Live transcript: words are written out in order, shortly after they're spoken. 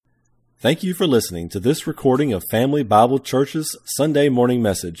Thank you for listening to this recording of Family Bible Church's Sunday morning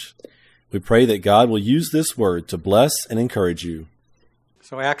message. We pray that God will use this word to bless and encourage you.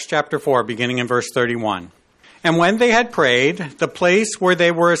 So Acts chapter 4, beginning in verse 31. And when they had prayed, the place where they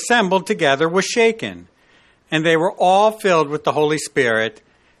were assembled together was shaken, and they were all filled with the Holy Spirit,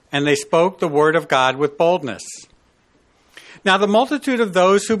 and they spoke the word of God with boldness. Now the multitude of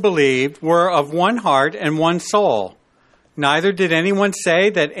those who believed were of one heart and one soul. Neither did anyone say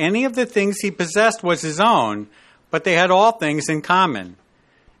that any of the things he possessed was his own, but they had all things in common.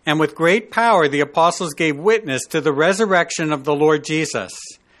 And with great power the apostles gave witness to the resurrection of the Lord Jesus.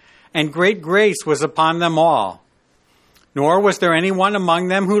 And great grace was upon them all. Nor was there anyone among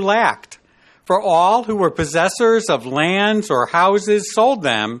them who lacked. For all who were possessors of lands or houses sold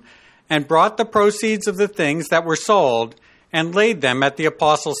them, and brought the proceeds of the things that were sold, and laid them at the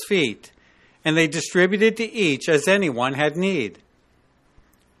apostles' feet. And they distributed to each as anyone had need.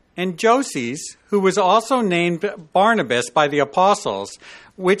 And Joses, who was also named Barnabas by the apostles,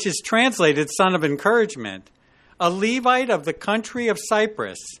 which is translated son of encouragement, a Levite of the country of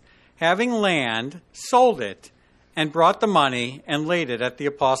Cyprus, having land, sold it, and brought the money and laid it at the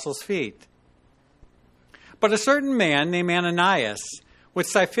apostles' feet. But a certain man named Ananias, with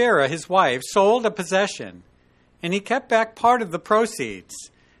Sapphira his wife, sold a possession, and he kept back part of the proceeds,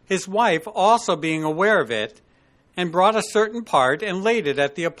 his wife also being aware of it, and brought a certain part and laid it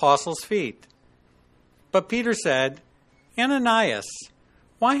at the apostles' feet. But Peter said, Ananias,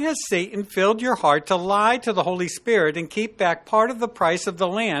 why has Satan filled your heart to lie to the Holy Spirit and keep back part of the price of the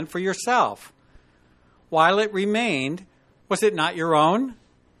land for yourself? While it remained, was it not your own?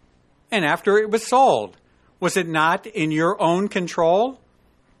 And after it was sold, was it not in your own control?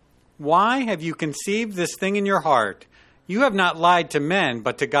 Why have you conceived this thing in your heart? You have not lied to men,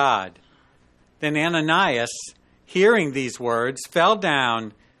 but to God. Then Ananias, hearing these words, fell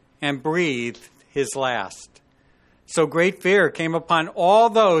down and breathed his last. So great fear came upon all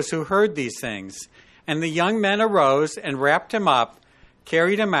those who heard these things. And the young men arose and wrapped him up,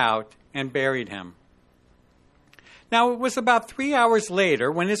 carried him out, and buried him. Now it was about 3 hours later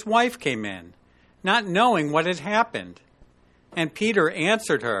when his wife came in, not knowing what had happened. And Peter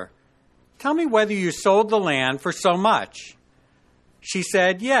answered her, Tell me whether you sold the land for so much. She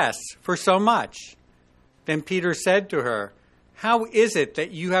said, Yes, for so much. Then Peter said to her, How is it that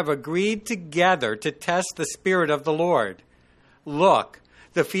you have agreed together to test the Spirit of the Lord? Look,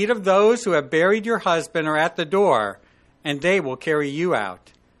 the feet of those who have buried your husband are at the door, and they will carry you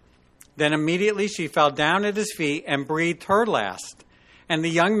out. Then immediately she fell down at his feet and breathed her last. And the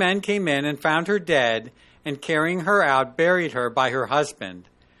young men came in and found her dead, and carrying her out, buried her by her husband.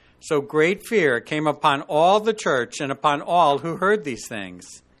 So great fear came upon all the church and upon all who heard these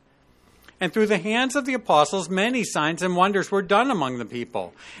things. And through the hands of the apostles, many signs and wonders were done among the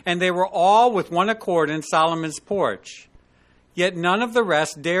people, and they were all with one accord in Solomon's porch. Yet none of the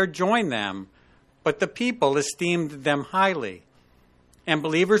rest dared join them, but the people esteemed them highly. And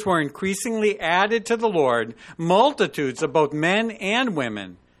believers were increasingly added to the Lord, multitudes of both men and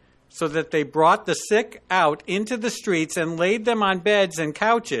women, so that they brought the sick out into the streets and laid them on beds and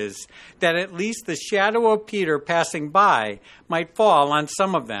couches, that at least the shadow of Peter passing by might fall on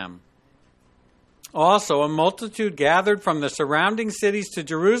some of them. Also, a multitude gathered from the surrounding cities to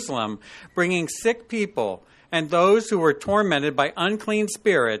Jerusalem, bringing sick people and those who were tormented by unclean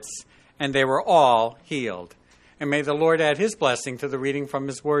spirits, and they were all healed. And may the Lord add his blessing to the reading from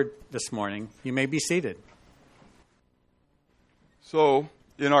his word this morning. You may be seated. So,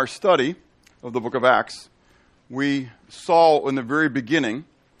 in our study of the book of Acts, we saw in the very beginning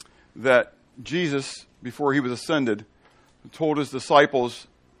that Jesus, before he was ascended, told his disciples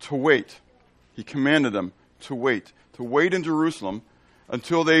to wait. He commanded them to wait in Jerusalem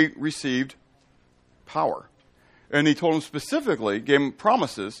until they received power. And he told them specifically, gave them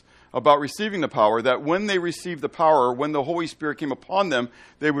promises about receiving the power, that when they received the power, when the Holy Spirit came upon them,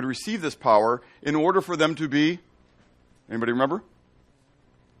 they would receive this power in order for them to be, anybody remember?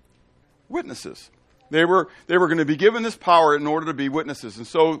 Witnesses. They were going to be given this power in order to be witnesses. And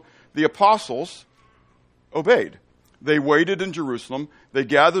so the apostles obeyed. They waited in Jerusalem. They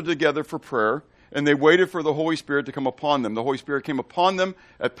gathered together for prayer, and they waited for the Holy Spirit to come upon them. The Holy Spirit came upon them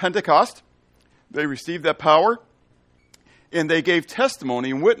at Pentecost. They received that power, and they gave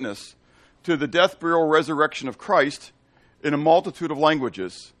testimony and witness to the death, burial, resurrection of Christ in a multitude of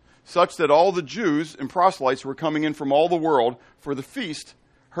languages, such that all the Jews and proselytes who were coming in from all the world for the feast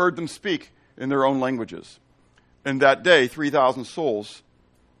heard them speak in their own languages. And that day, 3,000 souls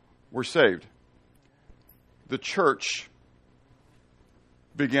were saved. The church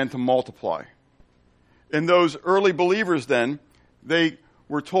began to multiply. And those early believers then, they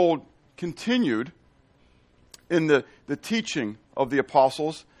were told continued in the teaching of the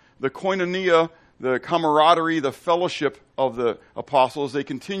apostles, the koinonia, the camaraderie, the fellowship of the apostles. They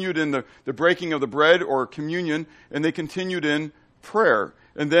continued in the breaking of the bread or communion, and they continued in prayer.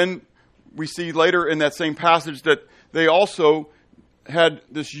 And then we see later in that same passage that they also had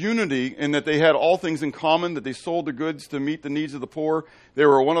this unity in that they had all things in common, that they sold the goods to meet the needs of the poor. They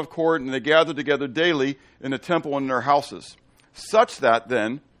were one accord, and they gathered together daily in the temple and in their houses. Such that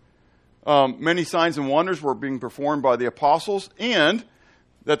then, many signs and wonders were being performed by the apostles, and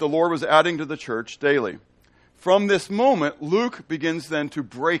that the Lord was adding to the church daily. From this moment, Luke begins then to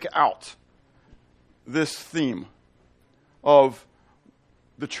break out this theme of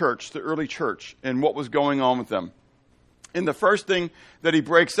the church, the early church, and what was going on with them. And the first thing that he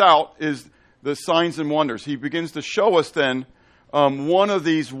breaks out is the signs and wonders. He begins to show us then one of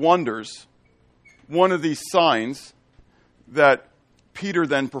these wonders, one of these signs that Peter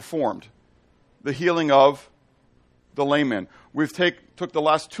then performed, the healing of the lame man. We've took the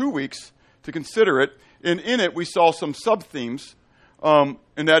last 2 weeks to consider it, and in it we saw some sub-themes, and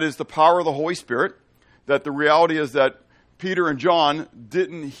that is the power of the Holy Spirit, that the reality is that Peter and John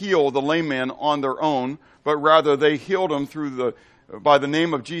didn't heal the lame man on their own, but rather they healed him by the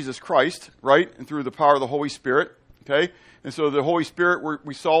name of Jesus Christ, right, and through the power of the Holy Spirit, okay? And so the Holy Spirit,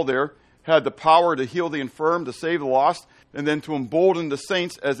 we saw there, had the power to heal the infirm, to save the lost, and then to embolden the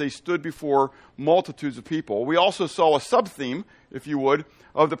saints as they stood before multitudes of people. We also saw a sub-theme, if you would,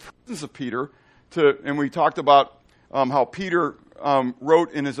 of the presence of Peter, and we talked about how Peter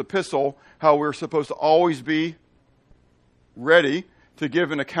wrote in his epistle how we're supposed to always be ready to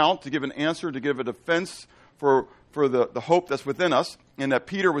give an account, to give an answer, to give a defense for the hope that's within us, and that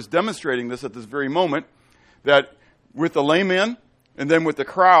Peter was demonstrating this at this very moment, that with the lame man, and then with the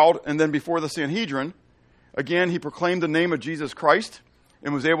crowd, and then before the Sanhedrin, again, he proclaimed the name of Jesus Christ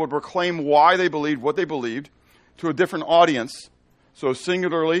and was able to proclaim why they believed what they believed to a different audience. So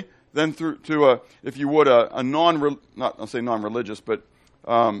singularly, then through to if you would, I'll say non-religious, but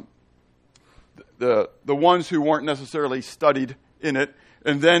the ones who weren't necessarily studied in it,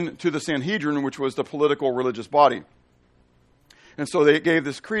 and then to the Sanhedrin, which was the political religious body. And so they gave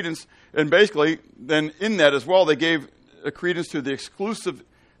this credence, and basically, then in that as well, they gave a credence to the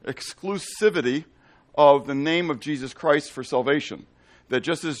exclusivity of the name of Jesus Christ for salvation. That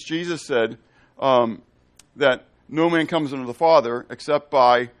just as Jesus said that no man comes unto the Father except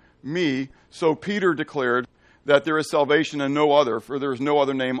by me, so Peter declared that there is salvation in no other, for there is no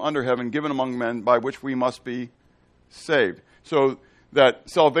other name under heaven given among men by which we must be saved. So that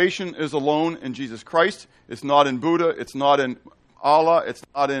salvation is alone in Jesus Christ. It's not in Buddha. It's not in Allah. It's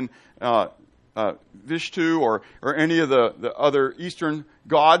not in Vishnu or any of the other Eastern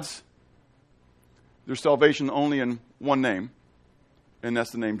gods. There's salvation only in one name, and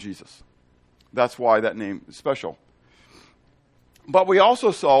that's the name Jesus. That's why that name is special. But we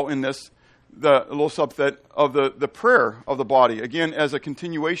also saw in this the little subset of the prayer of the body, again, as a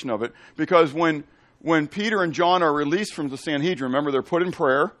continuation of it, because when Peter and John are released from the Sanhedrin, remember they're put in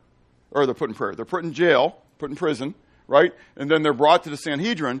jail, put in prison, right? And then they're brought to the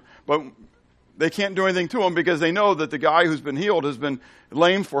Sanhedrin, but they can't do anything to them because they know that the guy who's been healed has been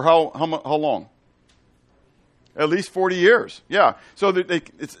lame for how long? At least 40 years. Yeah. So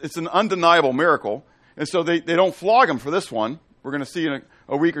it's an undeniable miracle. And so they don't flog him for this one. We're going to see in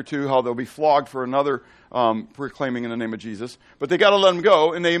a week or two how they'll be flogged for another proclaiming in the name of Jesus. But they got to let him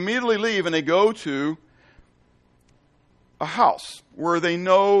go, and they immediately leave, and they go to a house where they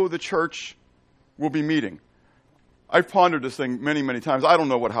know the church will be meeting. I've pondered this thing many, many times. I don't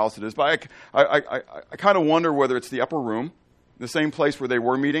know what house it is, but I kind of wonder whether it's the upper room, the same place where they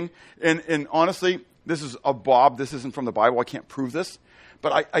were meeting. And honestly, this is a Bob. This isn't from the Bible. I can't prove this.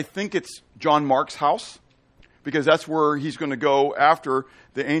 But I think it's John Mark's house, because that's where he's going to go after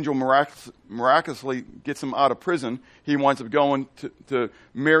the angel miraculously gets him out of prison. He winds up going to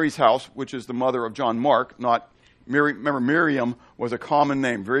Mary's house, which is the mother of John Mark, not Mary. Remember, Miriam was a common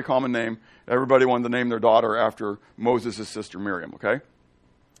name, very common name. Everybody wanted to name their daughter after Moses' sister Miriam, okay?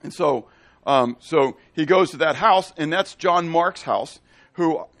 And so he goes to that house, and that's John Mark's house,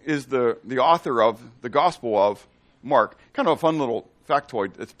 who is the author of the Gospel of Mark. Kind of a fun little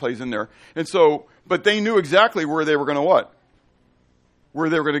factoid that plays in there. And so, but they knew exactly where they were going to what? Where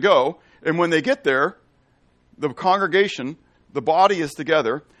they were going to go. And when they get there, the congregation, the body is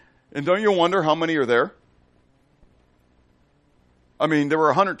together. And don't you wonder how many are there? I mean, there were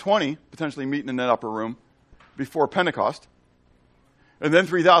 120 potentially meeting in that upper room before Pentecost. And then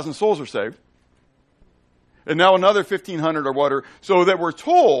 3,000 souls are saved. And now another 1,500 or what are, so that we're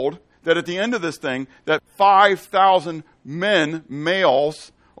told that at the end of this thing, that 5,000 men,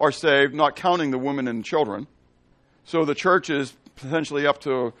 males, are saved, not counting the women and children. So the church is potentially up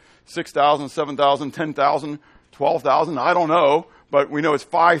to 6,000, 7,000, 10,000, 12,000, I don't know, but we know it's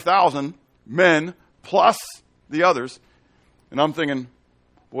 5,000 men plus the others. And I'm thinking,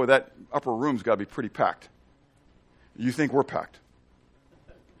 boy, that upper room's got to be pretty packed. You think we're packed?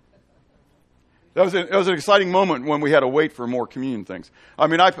 It was an exciting moment when we had to wait for more communion things. I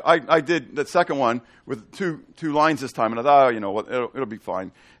mean, I did that second one with two lines this time, and I thought, it'll be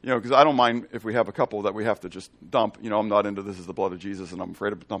fine. Because I don't mind if we have a couple that we have to just dump. I'm not into this is the blood of Jesus, and I'm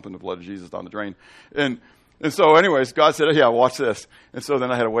afraid of dumping the blood of Jesus down the drain. And so anyways, God said, yeah, watch this. And so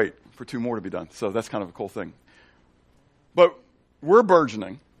then I had to wait for 2 more to be done. So that's kind of a cool thing. But we're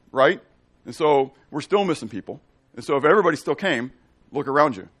burgeoning, right? And so we're still missing people. And so if everybody still came, look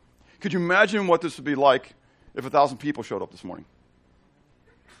around you. Could you imagine what this would be like if 1,000 people showed up this morning?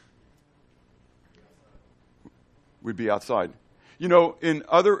 We'd be outside. In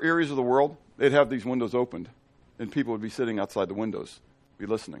other areas of the world, they'd have these windows opened, and people would be sitting outside the windows, be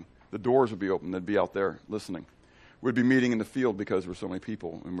listening. The doors would be open. They'd be out there listening. We'd be meeting in the field because we're so many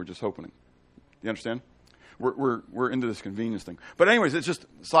people, and we're just hoping. You understand? We're into this convenience thing. But anyways, it's just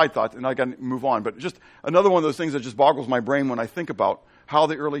a side thought, and I got to move on. But just another one of those things that just boggles my brain when I think about how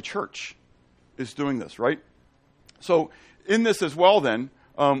the early church is doing this, right? So in this as well then,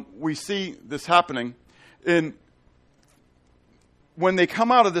 we see this happening when they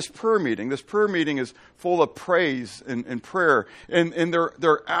come out of this prayer meeting is full of praise and prayer, and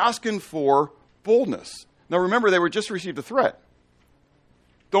they're asking for boldness. Now remember, they were just received a threat.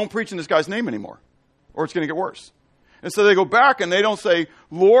 Don't preach in this guy's name anymore, or it's going to get worse. And so they go back and they don't say,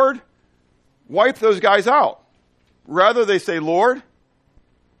 Lord, wipe those guys out. Rather they say, Lord,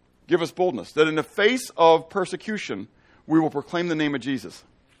 give us boldness, that in the face of persecution, we will proclaim the name of Jesus.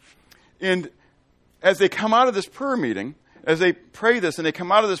 And as they come out of this prayer meeting, as they pray this and they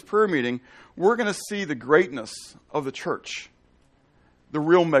come out of this prayer meeting, we're going to see the greatness of the church, the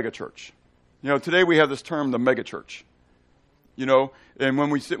real megachurch. Today we have this term, the megachurch. And when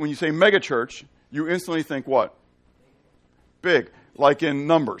you say megachurch, you instantly think what? Big, like in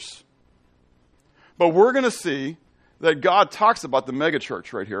numbers. But we're going to see that God talks about the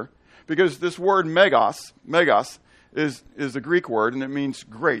megachurch right here, because this word megos is the Greek word, and it means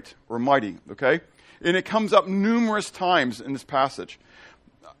great or mighty, okay? And it comes up numerous times in this passage.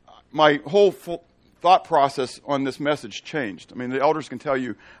 My whole thought process on this message changed. I mean, the elders can tell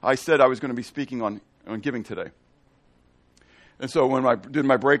you, I said I was going to be speaking on giving today. And so when I did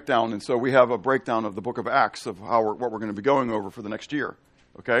my breakdown, and so we have a breakdown of the book of Acts of what we're going to be going over for the next year,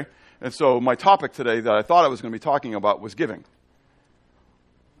 okay? And so my topic today that I thought I was going to be talking about was giving.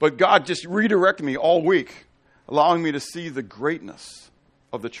 But God just redirected me all week, allowing me to see the greatness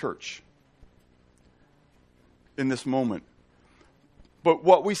of the church in this moment. But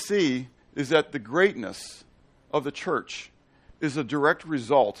what we see is that the greatness of the church is a direct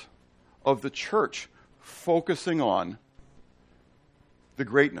result of the church focusing on the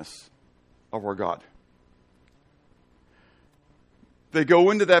greatness of our God. They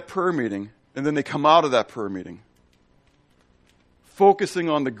go into that prayer meeting, and then they come out of that prayer meeting focusing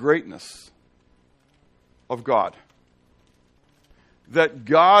on the greatness of God. That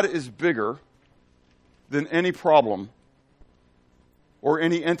God is bigger than any problem or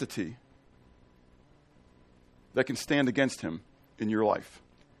any entity that can stand against him in your life.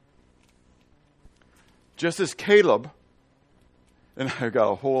 Just as Caleb, and I've got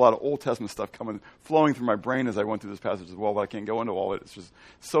a whole lot of Old Testament stuff flowing through my brain as I went through this passage as well, but I can't go into all of it. It's just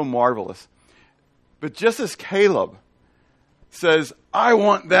so marvelous. But just as Caleb says, I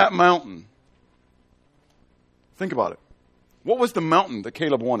want that mountain. Think about it. What was the mountain that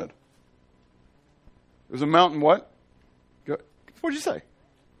Caleb wanted? It was a mountain what? What did you say?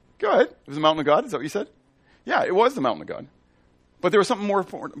 Go ahead. It was a mountain of God? Is that what you said? Yeah, it was the mountain of God. But there was something more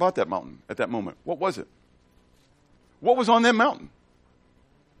important about that mountain at that moment. What was it? What was on that mountain?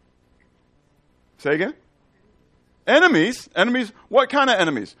 Say again? Enemies. Enemies. What kind of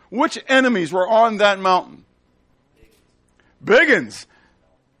enemies? Which enemies were on that mountain? Biggins.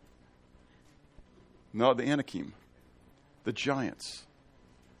 No, the Anakim. The giants.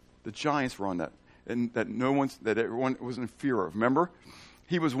 The giants were on that. And that everyone was in fear of. Remember?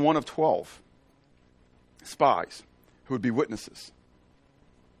 He was one of 12 spies who would be witnesses.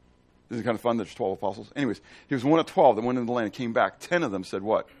 Isn't it kind of fun that there's 12 apostles? Anyways, he was one of 12 that went into the land and came back. 10 of them said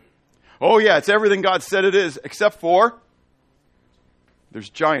what? Oh yeah, it's everything God said it is, except for there's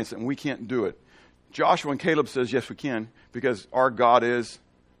giants and we can't do it. Joshua and Caleb says, yes, we can, because our God is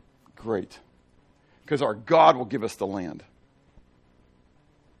great. Because our God will give us the land.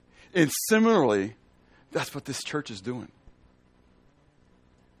 And similarly, that's what this church is doing.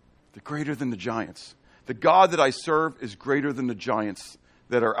 They're greater than the giants. The God that I serve is greater than the giants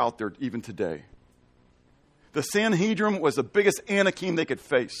that are out there even today. The Sanhedrin was the biggest Anakim they could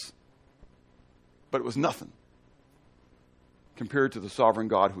face. But it was nothing compared to the sovereign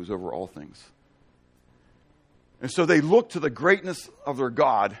God who is over all things. And so they looked to the greatness of their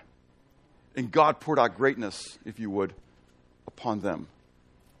God, and God poured out greatness, if you would, upon them.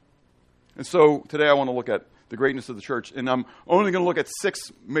 And so today I want to look at the greatness of the church, and I'm only going to look at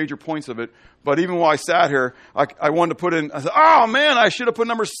 6 major points of it. But even while I sat here, I wanted to put in, I said, oh man, I should have put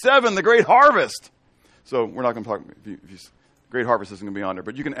number 7, the great harvest. So we're not going to talk, great harvest isn't going to be on there,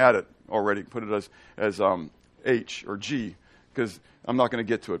 but you can add it already, put it as H or G, because I'm not going to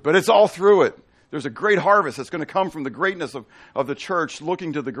get to it. But it's all through it. There's a great harvest that's going to come from the greatness of the church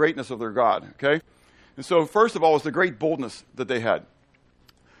looking to the greatness of their God, okay? And so first of all is the great boldness that they had.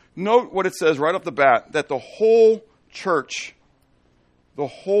 Note what it says right off the bat, that the whole church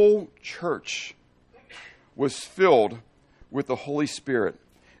was filled with the Holy Spirit,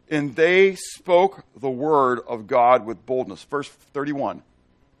 and they spoke the word of God with boldness. Verse 31.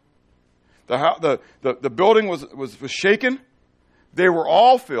 The building was shaken. They were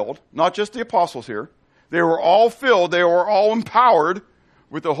all filled, not just the apostles here. They were all filled. They were all empowered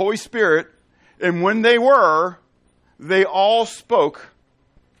with the Holy Spirit. And when they all spoke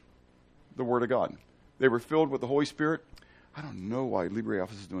the word of God. They were filled with the Holy Spirit. I don't know why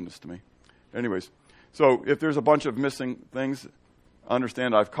LibreOffice is doing this to me. Anyways, so if there's a bunch of missing things, I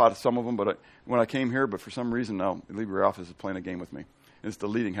understand I've caught some of them, but when I came here, but for some reason now, LibreOffice is playing a game with me. And it's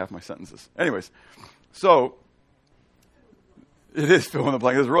deleting half my sentences. Anyways, so it is fill in the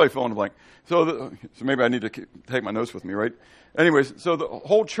blank. It's really fill in the blank. So maybe I need to take my notes with me, right? Anyways, so the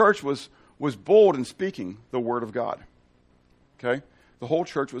whole church was bold in speaking the word of God. Okay? The whole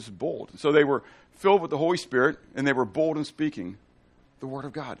church was bold. So they were filled with the Holy Spirit, and they were bold in speaking the word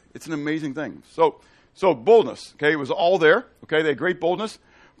of God. It's an amazing thing. So boldness, okay, it was all there. Okay, they had great boldness.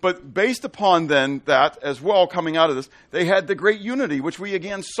 But based upon then that as well, coming out of this, they had the great unity, which we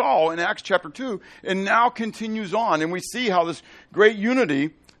again saw in Acts chapter 2, and now continues on. And we see how this great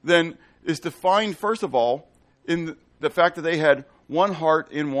unity then is defined, first of all, in the fact that they had one heart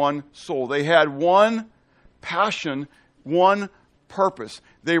and one soul. They had one passion, one purpose.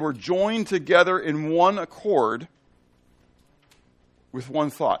 They were joined together in one accord with one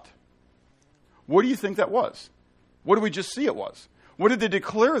thought. What do you think that was? What did we just see it was? What did they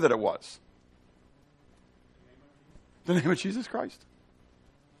declare that it was? The name of Jesus Christ.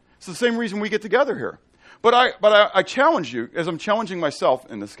 It's the same reason we get together here. But I challenge you, as I'm challenging myself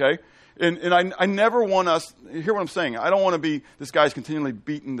in this, okay? And I never want us, hear what I'm saying, I don't want to be, this guy's continually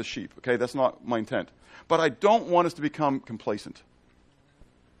beating the sheep, okay? That's not my intent. But I don't want us to become complacent.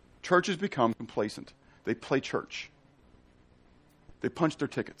 Churches become complacent. They play church. They punch their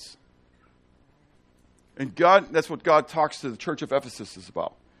tickets. And God, that's what God talks to the church of Ephesus is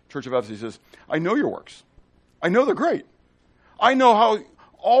about. Church of Ephesus says, I know your works. I know they're great. I know how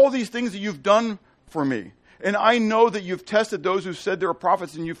all these things that you've done for me. And I know that you've tested those who said they were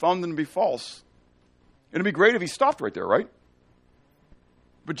prophets and you found them to be false. It'd be great if he stopped right there, right?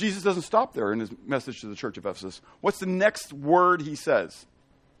 But Jesus doesn't stop there in his message to the church of Ephesus. What's the next word he says?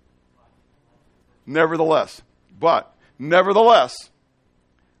 Nevertheless. But, nevertheless,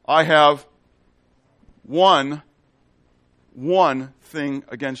 I have one thing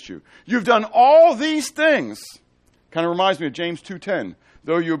against you. You've done all these things. Kind of reminds me of James 2:10.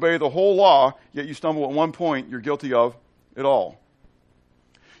 Though you obey the whole law, yet you stumble at one point, you're guilty of it all.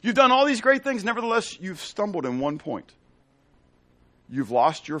 You've done all these great things, nevertheless, you've stumbled in one point. You've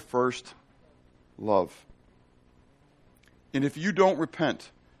lost your first love. And if you don't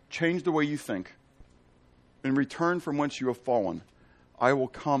repent, change the way you think, and return from whence you have fallen, I will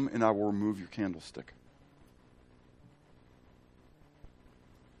come and I will remove your candlestick.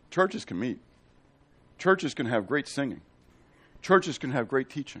 Churches can meet. Churches can have great singing. Churches can have great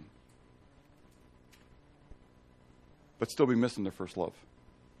teaching. But still be missing their first love.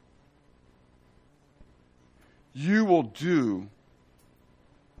 You will do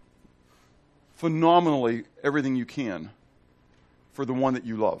phenomenally everything you can for the one that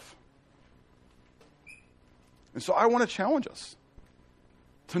you love. And so I want to challenge us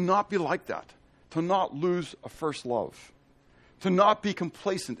to not be like that, to not lose a first love, to not be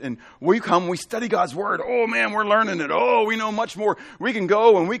complacent. And we study God's Word. Oh, man, we're learning it. Oh, we know much more. We can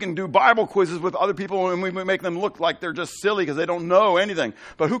go and we can do Bible quizzes with other people and we make them look like they're just silly because they don't know anything.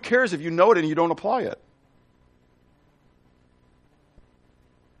 But who cares if you know it and you don't apply it?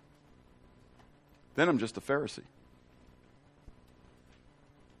 Then I'm just a Pharisee.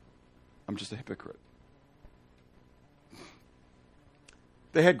 I'm just a hypocrite.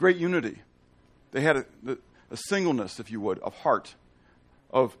 They had great unity. They had a singleness, if you would, of heart,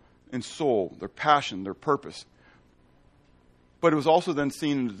 and soul, their passion, their purpose. But it was also then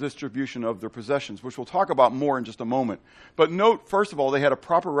seen in the distribution of their possessions, which we'll talk about more in just a moment. But note, first of all, they had a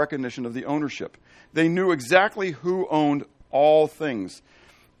proper recognition of the ownership. They knew exactly who owned all things.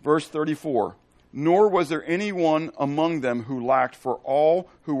 Verse 34, nor was there anyone among them who lacked, for all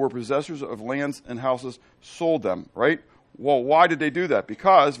who were possessors of lands and houses sold them, right? Well, why did they do that?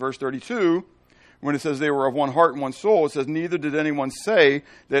 Because, verse 32, when it says they were of one heart and one soul, it says, neither did anyone say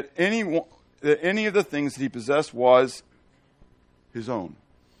that any of the things that he possessed was his own.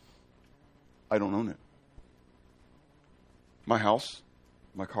 I don't own it. My house,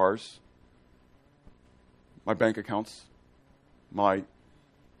 my cars, my bank accounts, my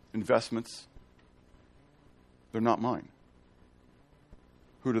investments, they're not mine.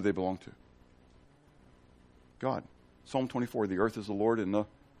 Who do they belong to? God. Psalm 24, the earth is the Lord and the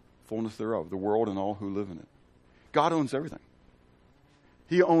fullness thereof, the world and all who live in it. God owns everything.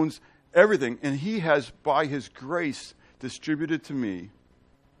 He owns everything, and he has, by his grace, distributed to me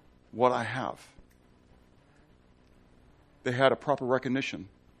what I have. They had a proper recognition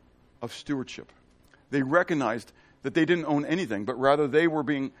of stewardship. They recognized that they didn't own anything, but rather they were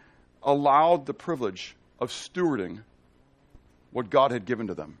being allowed the privilege of stewarding what God had given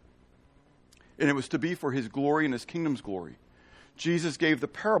to them. And it was to be for his glory and his kingdom's glory. Jesus gave the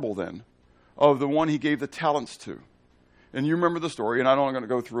parable then of the one he gave the talents to. And you remember the story, and I'm not going to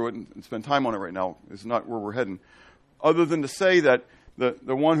go through it and spend time on it right now. It's not where we're heading. Other than to say that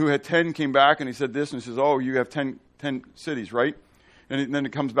the one who had 10 came back and he said this, and he says, oh, you have 10 cities, right? And then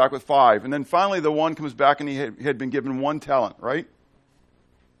it comes back with 5. And then finally the one comes back and he had been given 1 talent, right?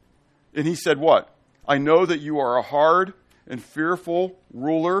 And he said what? I know that you are a hard and fearful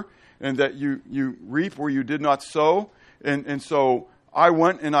ruler, and that you reap where you did not sow. And so I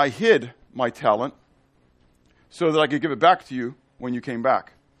went and I hid my talent so that I could give it back to you when you came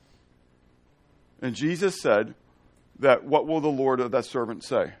back. And Jesus said that, what will the Lord of that servant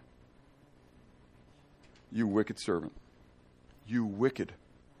say? You wicked servant. You wicked.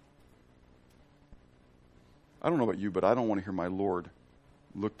 I don't know about you, but I don't want to hear my Lord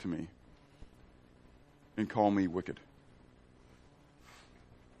look to me and call me wicked.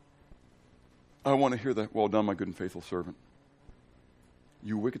 I want to hear that, well done, my good and faithful servant.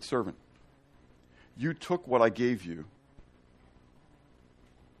 You wicked servant. You took what I gave you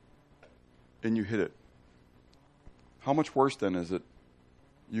and you hid it. How much worse then is it,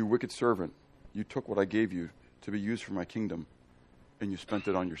 you wicked servant, you took what I gave you to be used for my kingdom and you spent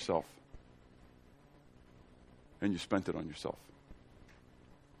it on yourself. And you spent it on yourself.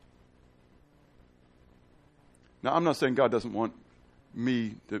 Now, I'm not saying God doesn't want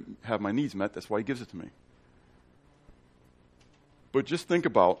me to have my needs met. That's why he gives it to me. But just think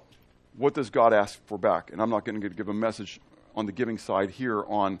about, what does God ask for back? And I'm not going to give a message on the giving side here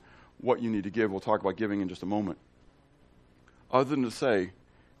on what you need to give. We'll talk about giving in just a moment. Other than to say,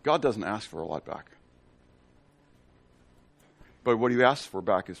 God doesn't ask for a lot back. But what he asks for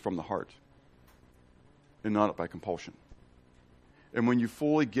back is from the heart and not by compulsion. And when you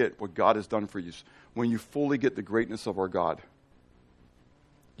fully get what God has done for you, when you fully get the greatness of our God,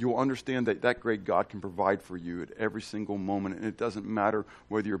 you will understand that that great God can provide for you at every single moment. And it doesn't matter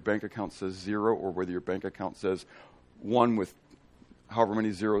whether your bank account says 0 or whether your bank account says 1 with however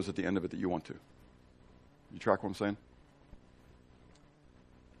many zeros at the end of it that you want to. You track what I'm saying?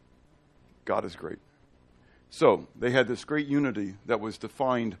 God is great. So they had this great unity that was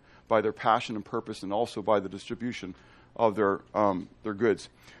defined by their passion and purpose, and also by the distribution of their goods.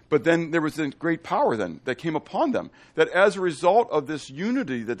 But then there was this great power then that came upon them, that as a result of this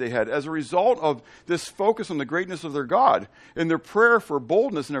unity that they had, as a result of this focus on the greatness of their God and their prayer for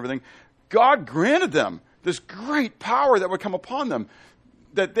boldness and everything, God granted them this great power that would come upon them,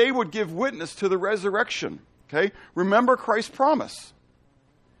 that they would give witness to the resurrection. Okay? Remember Christ's promise.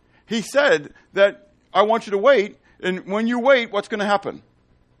 He said that, I want you to wait, and when you wait, what's going to happen?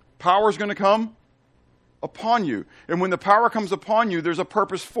 Power is going to come upon you. And when the power comes upon you, there's a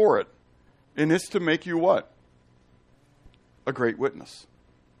purpose for it. And it's to make you what? A great witness.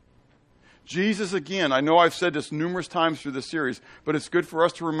 Jesus, again, I know I've said this numerous times through this series, but it's good for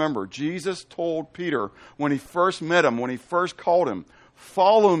us to remember. Jesus told Peter when he first met him, when he first called him,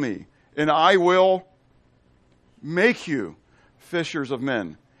 follow me, and I will make you fishers of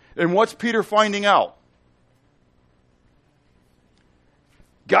men. And what's Peter finding out?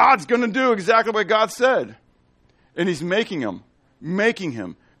 God's going to do exactly what God said. And he's making him,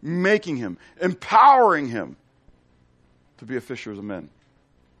 empowering him to be a fisher of men.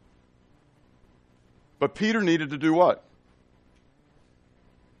 But Peter needed to do what?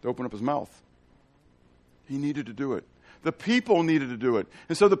 to open up his mouth. He needed to do it. The people needed to do it.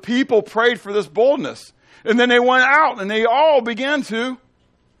 And so the people prayed for this boldness. And then they went out and they all began to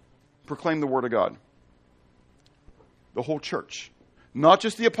proclaim the word of God. The whole church. Not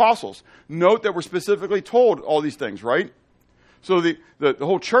just the apostles. Note that we're specifically told all these things, right? So the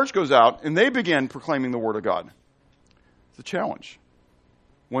whole church goes out and they begin proclaiming the word of God. It's a challenge.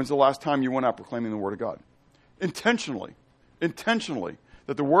 When's the last time you went out proclaiming the word of God? Intentionally,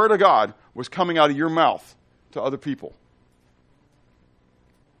 that the word of God was coming out of your mouth to other people.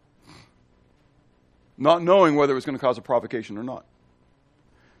 Not knowing whether it was going to cause a provocation or not.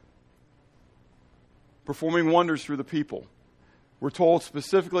 Performing wonders through the people. We're told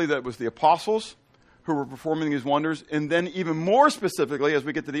specifically that it was the apostles who were performing these wonders, and then even more specifically, as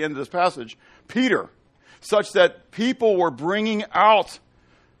we get to the end of this passage, Peter, such that people were bringing out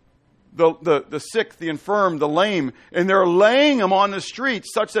the sick, the infirm, the lame, and they're laying them on the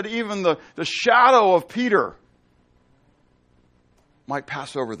streets, such that even the shadow of Peter might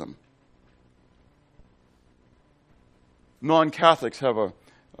pass over them. Non-Catholics have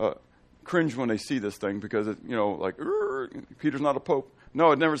a cringe when they see this thing because, Peter's not a pope.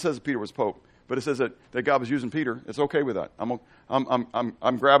 No, it never says that Peter was pope, but it says that God was using Peter. It's okay with that.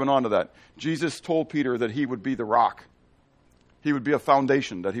 I'm grabbing onto that. Jesus told Peter that he would be the rock. He would be a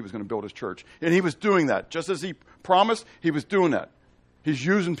foundation that he was going to build his church. And he was doing that. Just as he promised, he was doing that. He's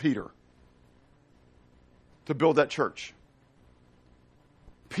using Peter to build that church.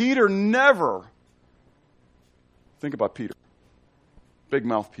 Peter never, think about Peter, big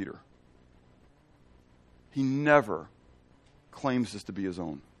mouth Peter. He never claims this to be his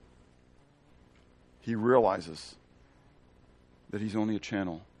own. He realizes that he's only a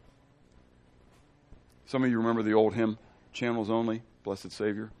channel. Some of you remember the old hymn, Channels Only, Blessed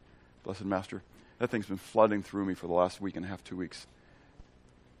Savior, Blessed Master. That thing's been flooding through me for the last week and a half, 2 weeks.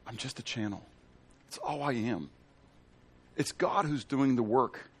 I'm just a channel. It's all I am. It's God who's doing the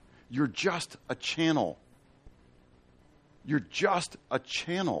work. You're just a channel. You're just a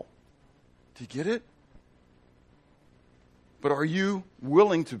channel. Do you get it? But are you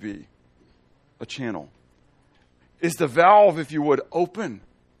willing to be a channel? Is the valve, if you would, open?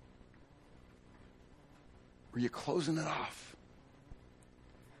 Or are you closing it off?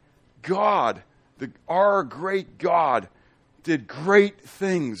 God, our great God, did great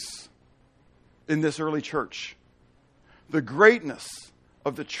things in this early church. The greatness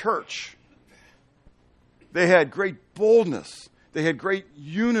of the church. They had great boldness. They had great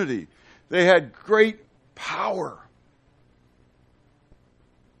unity. They had great power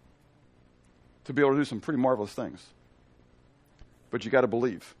to be able to do some pretty marvelous things. But you got to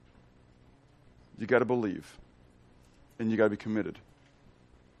believe. You got to believe. And you got to be committed.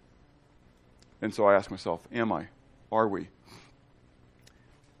 And so I ask myself, am I? Are we?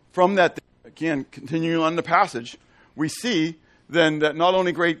 From that, again, continuing on the passage, we see then that not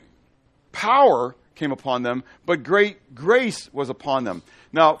only great power came upon them, but great grace was upon them.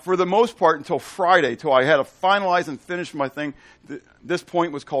 Now, for the most part, until Friday, till I had to finalize and finish my thing, this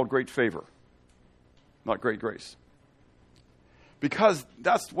point was called great favor, not great grace. Because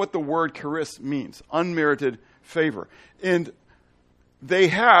that's what the word charis means, unmerited favor. And they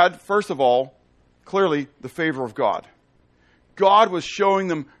had, first of all, clearly the favor of God. God was showing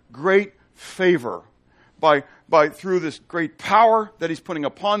them great favor by through this great power that he's putting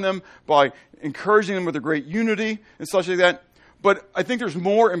upon them, by encouraging them with a great unity and such like that. But I think there's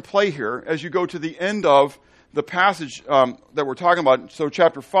more in play here as you go to the end of the passage that we're talking about. So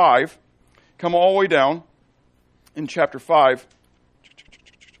chapter 5, come all the way down in chapter 5.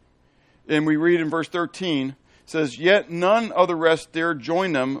 And we read in verse 13, it says, "Yet none of the rest dared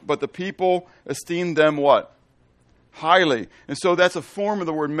join them, but the people esteemed them" what? Highly. And so that's a form of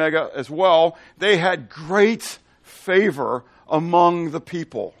the word mega as well. They had great favor among the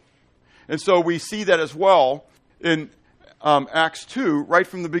people. And so we see that as well in Acts 2, right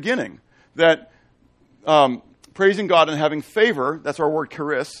from the beginning, that praising God and having favor, that's our word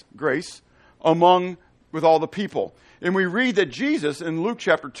charis, grace, with all the people. And we read that Jesus, in Luke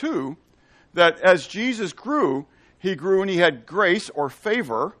chapter 2, that as Jesus grew, he grew and he had grace or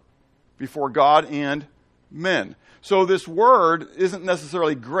favor before God and men. So this word isn't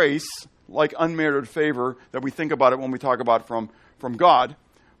necessarily grace, like unmerited favor that we think about it when we talk about from God,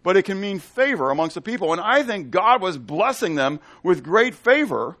 but it can mean favor amongst the people. And I think God was blessing them with great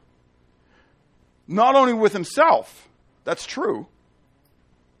favor, not only with himself, that's true,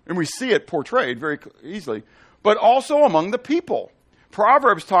 and we see it portrayed very easily, but also among the people.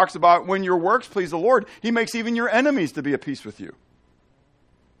 Proverbs talks about when your works please the Lord, he makes even your enemies to be at peace with you.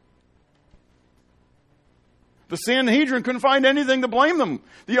 The Sanhedrin couldn't find anything to blame them.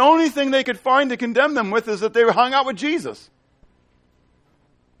 The only thing they could find to condemn them with is that they hung out with Jesus.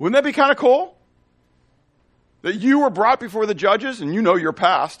 Wouldn't that be kind of cool? That you were brought before the judges and you know your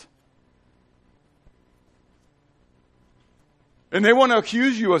past. And they want to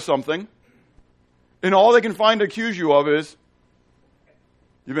accuse you of something. And all they can find to accuse you of is,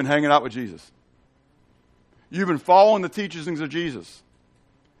 you've been hanging out with Jesus. You've been following the teachings of Jesus.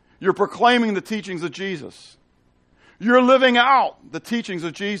 You're proclaiming the teachings of Jesus. You're living out the teachings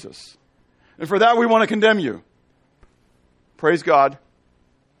of Jesus. And for that we want to condemn you. Praise God.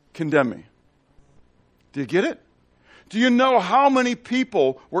 Condemn me. Do you get it? Do you know how many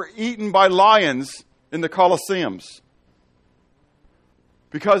people were eaten by lions in the Colosseums?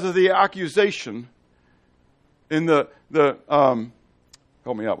 Because of the accusation in the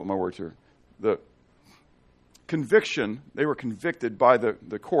help me out with my words here. The conviction, they were convicted by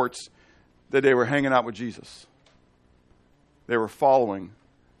the courts that they were hanging out with Jesus. They were following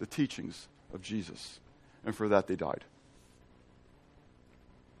the teachings of Jesus. And for that they died.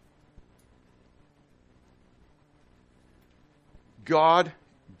 God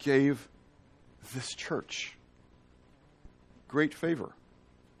gave this church great favor.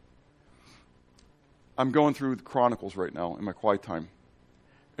 I'm going through the Chronicles right now in my quiet time.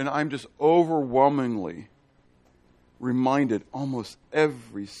 And I'm just overwhelmingly reminded almost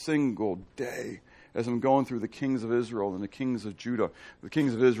every single day as I'm going through the kings of Israel and the kings of Judah. The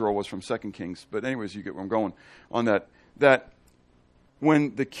kings of Israel was from 2 Kings. But anyways, you get where I'm going on that. That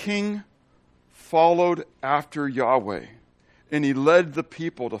when the king followed after Yahweh, and he led the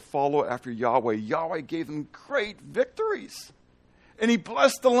people to follow after Yahweh, Yahweh gave them great victories. And he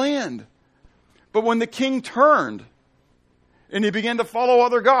blessed the land. But when the king turned and he began to follow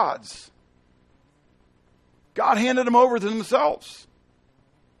other gods, God handed them over to themselves.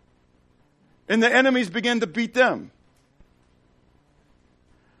 And the enemies began to beat them.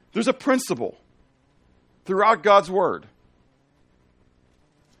 There's a principle throughout God's word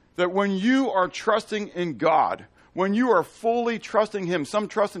that when you are trusting in God, when you are fully trusting Him, some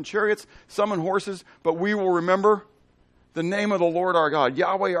trust in chariots, some in horses, but we will remember the name of the Lord our God,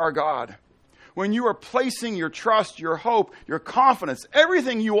 Yahweh our God. When you are placing your trust, your hope, your confidence,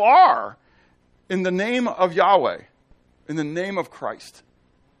 everything you are in the name of Yahweh, in the name of Christ,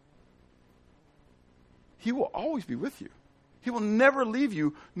 He will always be with you. He will never leave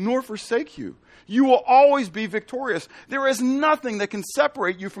you nor forsake you. You will always be victorious. There is nothing that can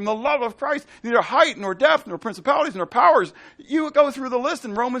separate you from the love of Christ, neither height nor depth nor principalities nor powers. You go through the list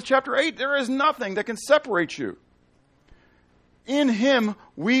in Romans chapter 8. There is nothing that can separate you. In Him,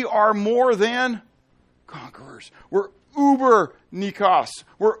 we are more than conquerors. We're uber nikos.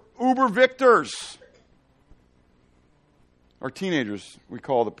 We're uber victors. Our teenagers, we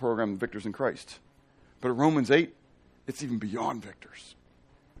call the program Victors in Christ. But at Romans 8, it's even beyond victors.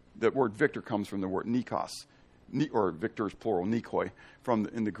 That word victor comes from the word nikos, or victors plural, nikoi,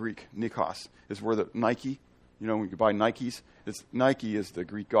 in the Greek. Nikos is where the Nike, when you buy Nikes, Nike is the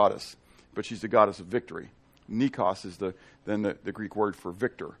Greek goddess, but she's the goddess of victory. Nikos is the Greek word for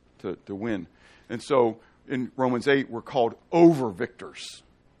victor, to win. And so in Romans 8, we're called over victors.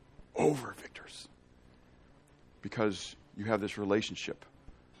 Over victors. Because you have this relationship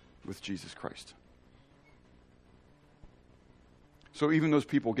with Jesus Christ. So even those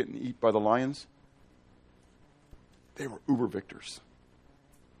people getting eaten by the lions, they were uber victors.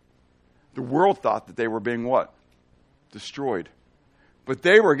 The world thought that they were being what? Destroyed. But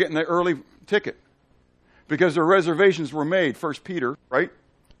they were getting the early ticket. Because their reservations were made. 1 Peter, right?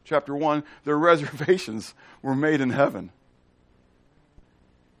 Chapter 1, their reservations were made in heaven.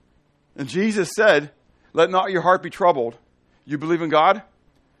 And Jesus said, "Let not your heart be troubled. You believe in God?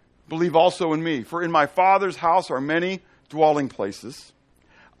 Believe also in me. For in my Father's house are many dwelling places.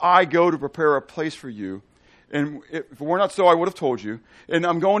 I go to prepare a place for you. And if it were not so, I would have told you. And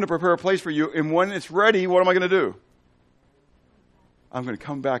I'm going to prepare a place for you. And when it's ready, what am I going to do? I'm going to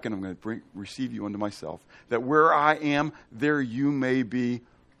come back and I'm going to receive you unto myself. That where I am, there you may be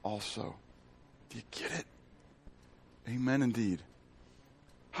also." Do you get it? Amen indeed.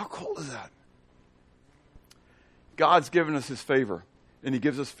 How cool is that? God's given us His favor. And He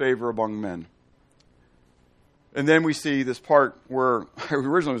gives us favor among men. And then we see this part where I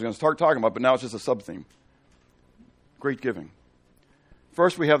originally was going to start talking about, but now it's just a sub-theme. Great giving.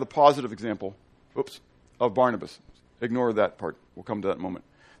 First, we have the positive example, of Barnabas. Ignore that part. We'll come to that in a moment.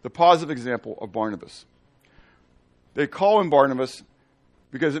 The positive example of Barnabas. They call him Barnabas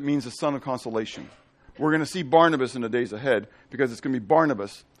because it means the son of consolation. We're going to see Barnabas in the days ahead because it's going to be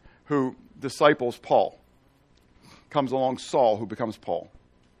Barnabas who disciples Paul. Comes along Saul, who becomes Paul.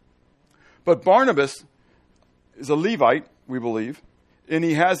 But Barnabas is a Levite, we believe, and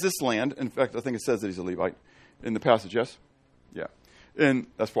he has this land. In fact, I think it says that he's a Levite in the passage, yes? Yeah. And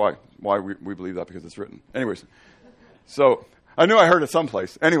that's why we believe that, because it's written. Anyways, so I knew I heard it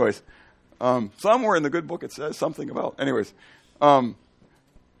someplace. Anyways, somewhere in the good book it says something about. Anyways,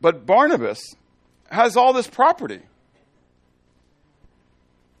 but Barnabas has all this property.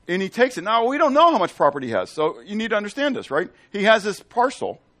 And he takes it. Now, we don't know how much property he has, so you need to understand this, right? He has this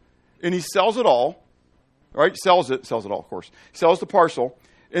parcel, and he sells it all, right? Sells it all, of course. Sells the parcel,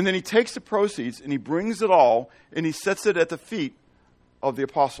 and then he takes the proceeds, and he brings it all, and he sets it at the feet of the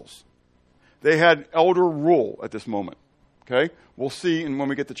apostles. They had elder rule at this moment, okay? We'll see when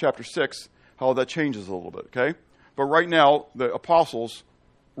we get to chapter 6 how that changes a little bit, okay? But right now, the apostles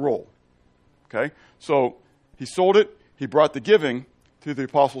rule, okay? So he sold it. He brought the giving to the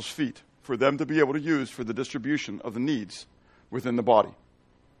apostles' feet for them to be able to use for the distribution of the needs within the body,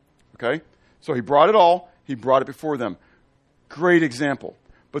 okay? So he brought it all. He brought it before them. Great example.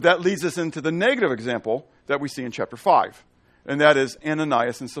 But that leads us into the negative example that we see in chapter 5. And that is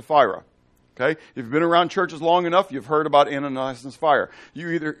Ananias and Sapphira. Okay? If you've been around churches long enough, you've heard about Ananias and Sapphira.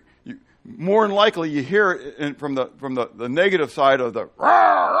 More than likely, you hear it from the negative side of the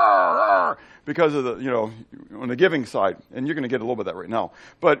rah, because of the, on the giving side. And you're going to get a little bit of that right now.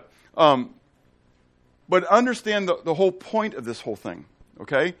 But understand the whole point of this whole thing.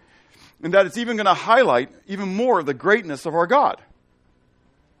 Okay? And that it's even going to highlight even more of the greatness of our God.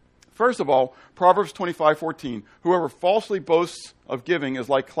 First of all, Proverbs 25:14, whoever falsely boasts of giving is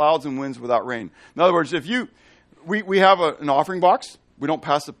like clouds and winds without rain. In other words, we have an offering box. We don't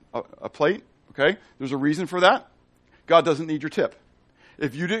pass a plate, okay? There's a reason for that. God doesn't need your tip.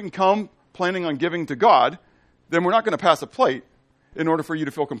 If you didn't come planning on giving to God, then we're not going to pass a plate in order for you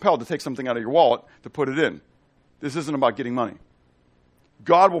to feel compelled to take something out of your wallet to put it in. This isn't about getting money.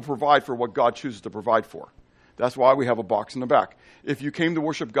 God will provide for what God chooses to provide for. That's why we have a box in the back. If you came to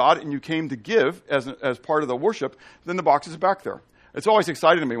worship God and you came to give as part of the worship, then the box is back there. It's always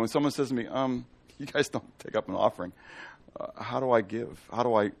exciting to me when someone says to me, you guys don't take up an offering. How do I give?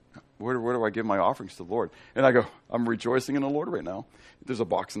 Where do I give my offerings to the Lord? And I go, I'm rejoicing in the Lord right now. There's a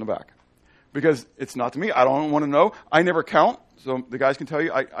box in the back. Because it's not to me. I don't want to know. I never count. So the guys can tell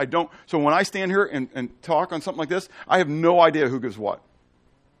you, I don't. So when I stand here and talk on something like this, I have no idea who gives what.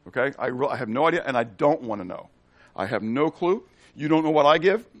 Okay? I have no idea, and I don't want to know. I have no clue. You don't know what I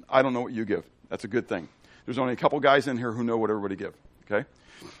give. I don't know what you give. That's a good thing. There's only a couple guys in here who know what everybody give. Okay?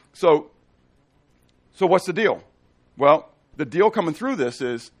 So what's the deal? Well, the deal coming through this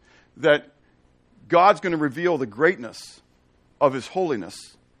is that God's going to reveal the greatness of his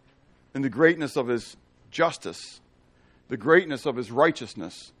holiness and the greatness of his justice, the greatness of his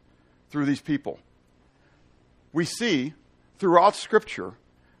righteousness through these people. We see throughout Scripture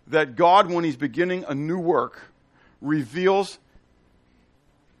that God, when he's beginning a new work, reveals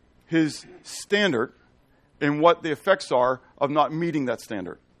his standard and what the effects are of not meeting that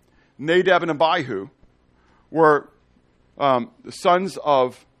standard. Nadab and Abihu were the sons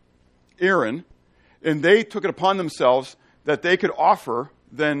of Aaron, and they took it upon themselves that they could offer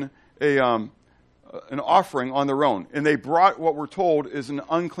then an offering on their own. And they brought what we're told is an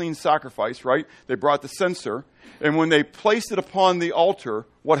unclean sacrifice, right? They brought the censer. And when they placed it upon the altar,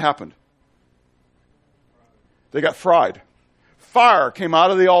 what happened? They got fried. Fire came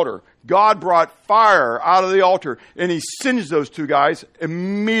out of the altar. God brought fire out of the altar, and he singed those two guys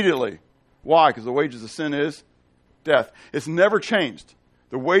immediately. Why? Because the wages of sin is death. It's never changed.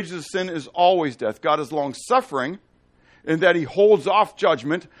 The wages of sin is always death. God is long-suffering in that he holds off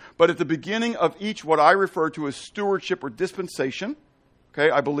judgment, but at the beginning of each, what I refer to as stewardship or dispensation,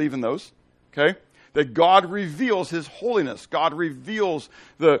 okay, I believe in those, okay, that God reveals his holiness. God reveals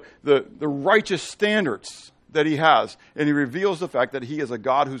the righteous standards that he has, and he reveals the fact that he is a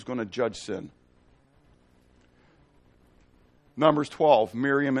God who's going to judge sin. Numbers 12,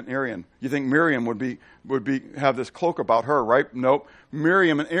 Miriam and Aaron. You think Miriam would have this cloak about her, right? Nope.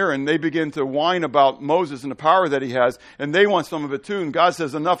 Miriam and Aaron, they begin to whine about Moses and the power that he has, and they want some of it too. And God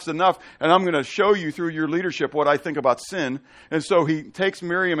says, enough's enough, and I'm going to show you through your leadership what I think about sin. And so he takes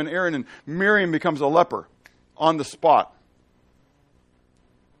Miriam and Aaron, and Miriam becomes a leper on the spot.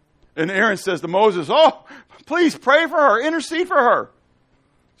 And Aaron says to Moses, oh, please pray for her, intercede for her.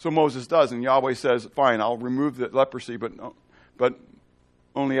 So Moses does, and Yahweh says, fine, I'll remove the leprosy, but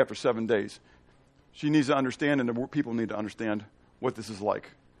only after 7 days. She needs to understand, and the people need to understand what this is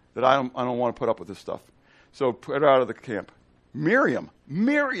like. That I don't want to put up with this stuff. So put her out of the camp. Miriam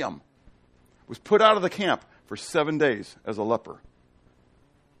was put out of the camp for 7 days as a leper.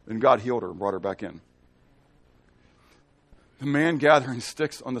 And God healed her and brought her back in. The man gathering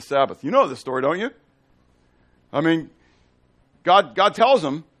sticks on the Sabbath. You know this story, don't you? I mean, God tells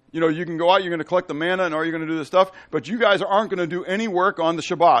them, you can go out, you're going to collect the manna, and or you're going to do this stuff, but you guys aren't going to do any work on the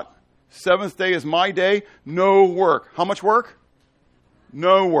Shabbat. Seventh day is my day, no work. How much work?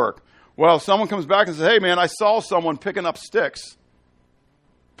 No work. Well, if someone comes back and says, hey man, I saw someone picking up sticks.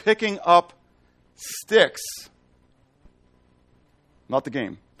 Picking up sticks. Not the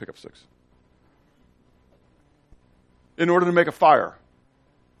game, pick up sticks. In order to make a fire.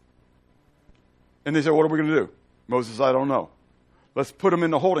 And they say, what are we going to do? Moses, I don't know. Let's put them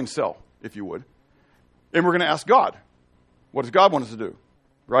in the holding cell, if you would. And we're going to ask God. What does God want us to do?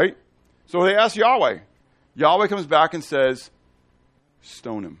 Right? So they ask Yahweh. Yahweh comes back and says,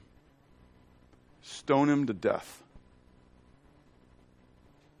 stone him. Stone him to death.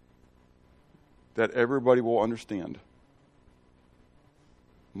 That everybody will understand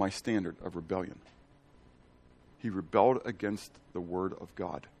my standard of rebellion. He rebelled against the word of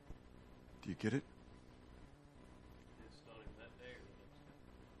God. Do you get it?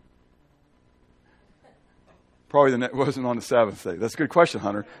 Probably it wasn't on the Sabbath day. That's a good question,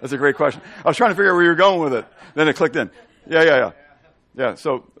 Hunter. That's a great question. I was trying to figure out where you were going with it. Then it clicked in. Yeah,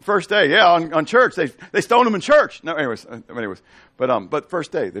 so first day, on church, they stoned him in church. No, anyways. But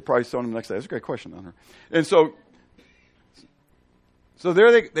first day, they probably stoned him the next day. That's a great question, Hunter. And so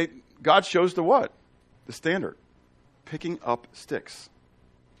there God shows the what? The standard. Picking up sticks.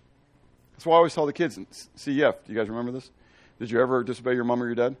 That's why I always tell the kids in CEF, do you guys remember this? Did you ever disobey your mom or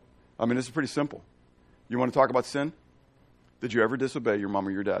your dad? I mean, this is pretty simple. You want to talk about sin? Did you ever disobey your mom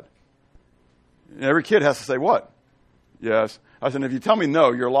or your dad? And every kid has to say what? Yes. I said, if you tell me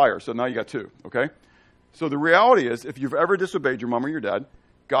no, you're a liar. So now you got two, okay? So the reality is, if you've ever disobeyed your mom or your dad,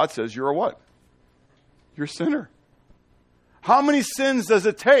 God says you're a what? You're a sinner. How many sins does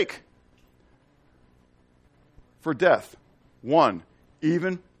it take for death? One,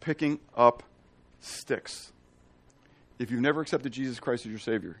 even picking up sticks. If you've never accepted Jesus Christ as your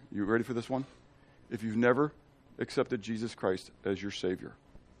Savior, you ready for this one? If you've never accepted Jesus Christ as your Savior,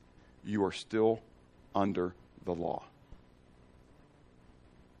 you are still under the law.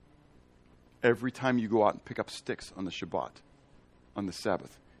 Every time you go out and pick up sticks on the Shabbat, on the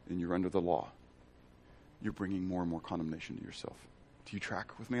Sabbath, and you're under the law, you're bringing more and more condemnation to yourself. Do you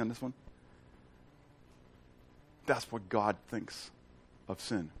track with me on this one? That's what God thinks of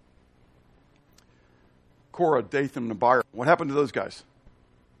sin. Korah, Dathan, and Abiram. What happened to those guys?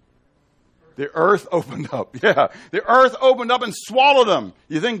 The earth opened up. Yeah, the earth opened up and swallowed them.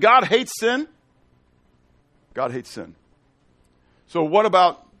 You think God hates sin? God hates sin. So what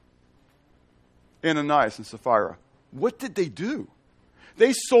about Ananias and Sapphira? What did they do?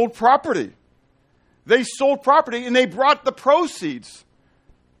 They sold property. They sold property and they brought the proceeds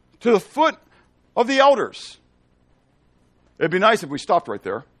to the foot of the elders. It'd be nice if we stopped right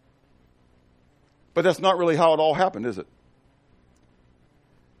there. But that's not really how it all happened, is it?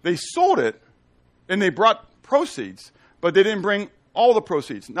 They sold it and they brought proceeds, but they didn't bring all the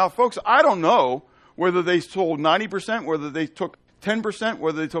proceeds. Now, folks, I don't know whether they sold 90%, whether they took 10%,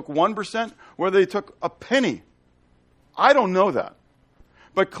 whether they took 1%, whether they took a penny. I don't know that.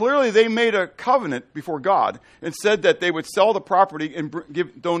 But clearly they made a covenant before God and said that they would sell the property and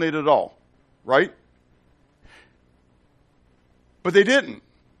donate it all. Right? But they didn't.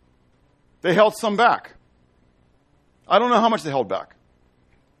 They held some back. I don't know how much they held back.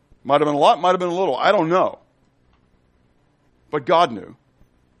 Might have been a lot, might have been a little. I don't know. But God knew.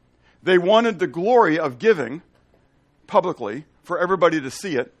 They wanted the glory of giving publicly for everybody to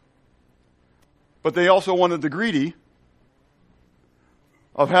see it. But they also wanted the greedy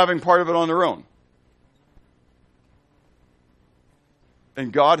of having part of it on their own.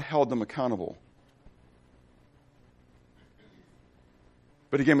 And God held them accountable.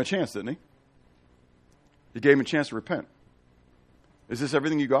 But he gave them a chance, didn't he? He gave them a chance to repent. Is this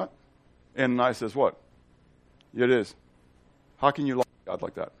everything you got? Ananias says what? Yeah, it is. How can you lie to God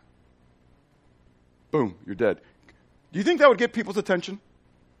like that? Boom, you're dead. Do you think that would get people's attention?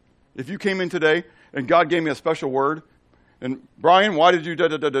 If you came in today and God gave me a special word, and Brian, why did you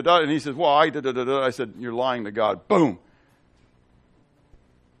da-da-da-da-da? And he says, well, I da-da-da-da. I said, you're lying to God. Boom.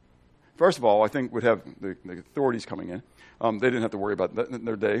 First of all, I think we'd have the authorities coming in. They didn't have to worry about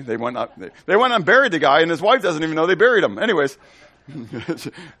their day. They went and buried the guy, and his wife doesn't even know they buried him. Anyways,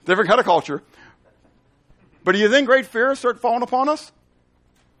 different kind of culture. But do you think great fear start falling upon us?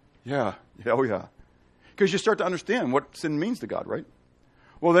 Yeah. Oh, yeah. Because you start to understand what sin means to God, right?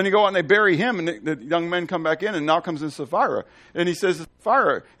 Well, then you go out and they bury him, and the young men come back in, and now comes in Sapphira. And he says,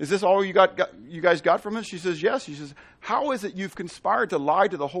 Sapphira, is this all you guys got from us? She says, yes. She says, how is it you've conspired to lie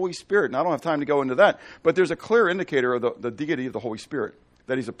to the Holy Spirit? And I don't have time to go into that, but there's a clear indicator of the deity of the Holy Spirit.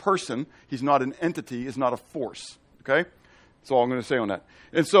 that he's a person. He's not an entity. He's not a force. Okay? That's all I'm going to say on that.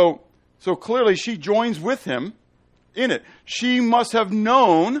 And so clearly she joins with him in it. She must have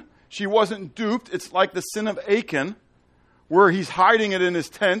known. She wasn't duped. It's like the sin of Achan, where he's hiding it in his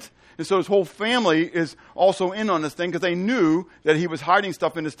tent. And so his whole family is also in on this thing because they knew that he was hiding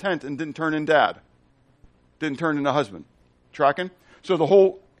stuff in his tent and didn't turn in dad. Didn't turn into husband. Tracking? So the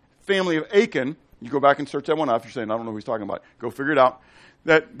whole family of Achan, you go back and search that one out if you're saying, I don't know who he's talking about. Go figure it out.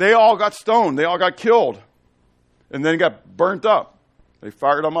 That they all got stoned. They all got killed. And then got burnt up. They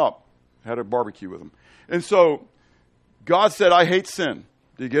fired them up. Had a barbecue with them. And so God said, I hate sin.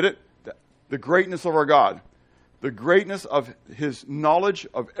 Do you get it? The greatness of our God. The greatness of his knowledge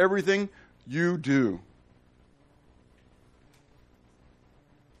of everything you do.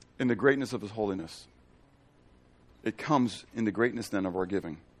 And the greatness of his holiness. It comes in the greatness then of our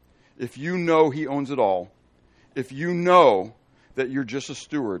giving. If you know he owns it all, if you know that you're just a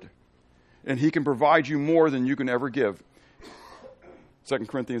steward, and he can provide you more than you can ever give. 2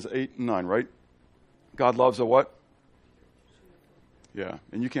 Corinthians 8 and 9, right? God loves a what? Yeah,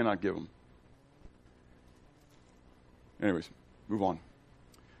 and you cannot give him. Anyways, move on.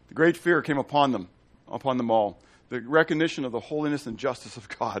 The great fear came upon them all. The recognition of the holiness and justice of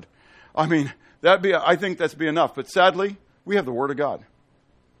God. I mean, I think that'd be enough. But sadly, we have the Word of God.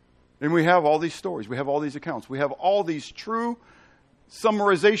 And we have all these stories. We have all these accounts. We have all these true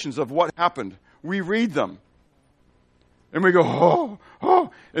summarizations of what happened. We read them. And we go,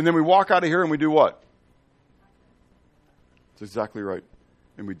 oh. And then we walk out of here and we do what? That's exactly right.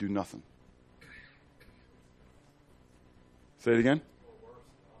 And we do nothing. Say it again.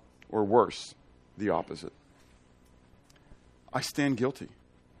 Or worse, the opposite. I stand guilty.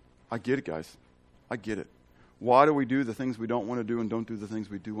 I get it, guys. I get it. Why do we do the things we don't want to do and don't do the things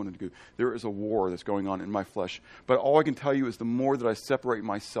we do want to do? There is a war that's going on in my flesh. But all I can tell you is the more that I separate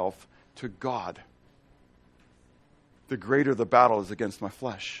myself to God, the greater the battle is against my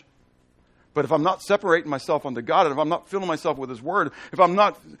flesh. But if I'm not separating myself unto God, and if I'm not filling myself with his word, if I'm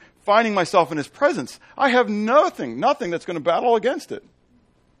not finding myself in his presence, I have nothing that's going to battle against it.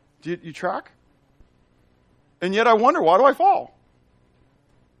 Do you track? And yet I wonder, why do I fall?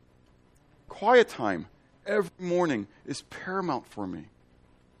 Quiet time every morning is paramount for me.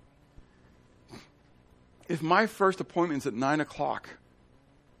 If my first appointment's at 9 o'clock,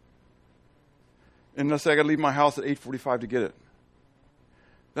 and let's say I got to leave my house at 8:45 to get it,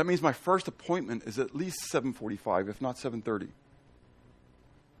 that means my first appointment is at least 7:45, if not 7:30.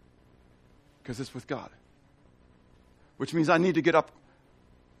 Because it's with God. Which means I need to get up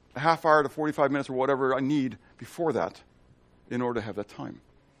a half hour to 45 minutes or whatever I need before that in order to have that time.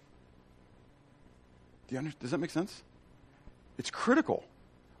 Does that make sense? It's critical.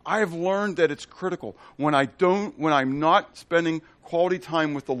 I have learned that it's critical. When I'm not spending quality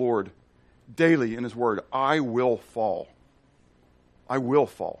time with the Lord daily in his word, I will fall. I will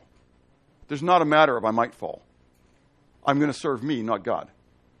fall. There's not a matter of I might fall. I'm going to serve me, not God.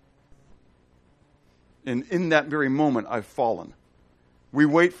 And in that very moment, I've fallen. We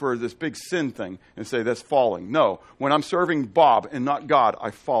wait for this big sin thing and say, that's falling. No, when I'm serving Bob and not God,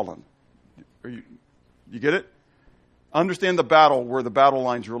 I've fallen. You get it? Understand the battle where the battle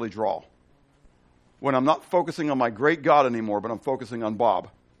lines really draw. When I'm not focusing on my great God anymore, but I'm focusing on Bob,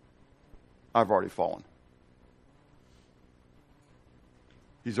 I've already fallen.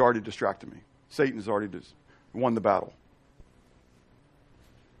 He's already distracted me. Satan's already won the battle.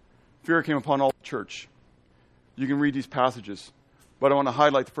 Fear came upon all the church. You can read these passages, but I want to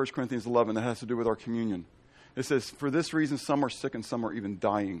highlight the 1 Corinthians 11 that has to do with our communion. It says, for this reason some are sick and some are even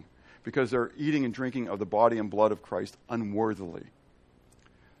dying, because they're eating and drinking of the body and blood of Christ unworthily.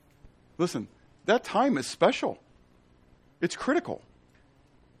 Listen, that time is special. It's critical.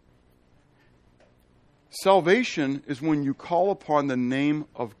 Salvation is when you call upon the name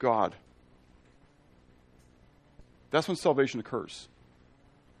of God. That's when salvation occurs.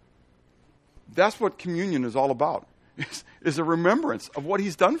 That's what communion is all about, is a remembrance of what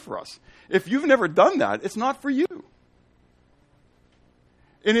he's done for us. If you've never done that, it's not for you.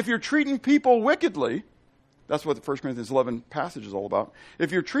 And if you're treating people wickedly, that's what the 1 Corinthians 11 passage is all about.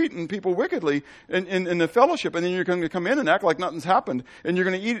 If you're treating people wickedly in the fellowship, and then you're going to come in and act like nothing's happened, and you're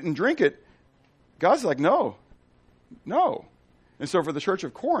going to eat it and drink it, God's like, no. And so for the church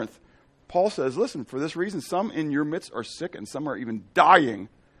of Corinth, Paul says, listen, for this reason, some in your midst are sick, and some are even dying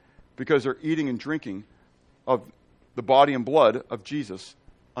because they're eating and drinking of the body and blood of Jesus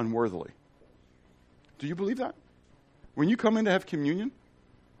unworthily. Do you believe that? When you come in to have communion,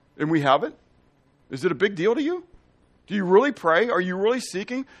 and we have it, is it a big deal to you? Do you really pray? Are you really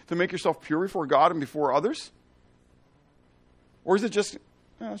seeking to make yourself pure before God and before others? Or is it just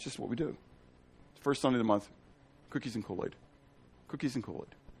That's just what we do. First Sunday of the month, cookies and Kool-Aid. Cookies and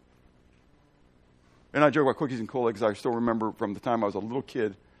Kool-Aid. And I joke about cookies and Kool-Aid because I still remember from the time I was a little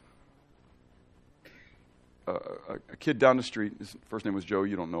kid, a kid down the street, his first name was Joe,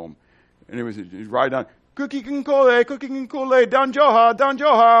 you don't know him, and he'd ride down, cookie and Kool-Aid, down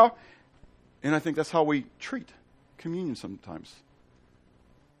Johar. And I think that's how we treat communion sometimes.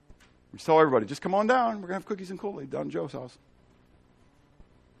 We tell everybody, just come on down, we're going to have cookies and Kool-Aid down Joe's house.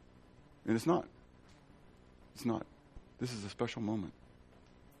 And it's not. It's not. This is a special moment.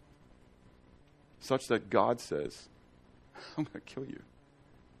 Such that God says, I'm going to kill you.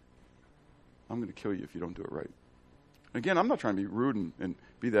 I'm going to kill you if you don't do it right. Again, I'm not trying to be rude and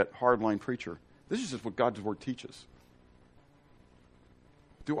be that hardline preacher. This is just what God's word teaches.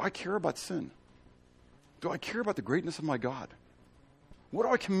 Do I care about sin? Do I care about the greatness of my God? What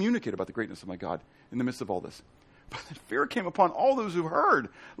do I communicate about the greatness of my God in the midst of all this? But the fear came upon all those who heard.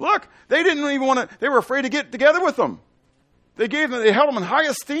 Look, they didn't even want to, they were afraid to get together with them. They held them in high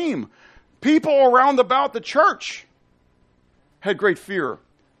esteem. People around about the church had great fear.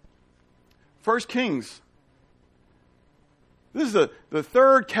 1 Kings. This is the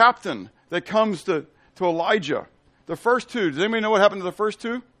third captain that comes to Elijah. The first two, does anybody know what happened to the first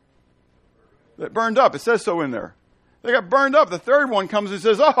two? That burned up. It says so in there. They got burned up. The third one comes and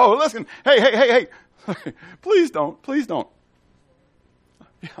says, oh, listen, hey. Please don't.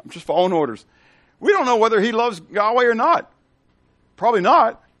 Yeah, I'm just following orders. We don't know whether he loves Yahweh or not. Probably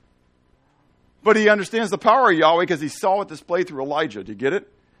not. But he understands the power of Yahweh because he saw it displayed through Elijah. Do you get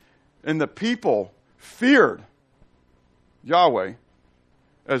it? And the people feared Yahweh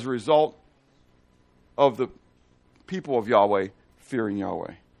as a result of the people of Yahweh fearing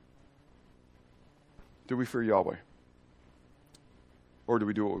Yahweh. Do we fear Yahweh? Or do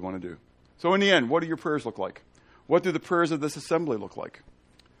we do what we want to do? So in the end, what do your prayers look like? What do the prayers of this assembly look like?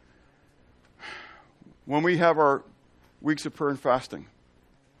 When we have our weeks of prayer and fasting,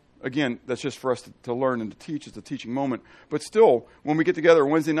 again, that's just for us to learn and to teach. It's a teaching moment. But still, when we get together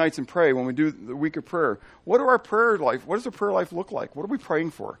Wednesday nights and pray, when we do the week of prayer, what does our prayer life look like? What are we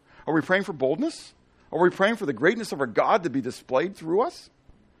praying for? Are we praying for boldness? Are we praying for the greatness of our God to be displayed through us?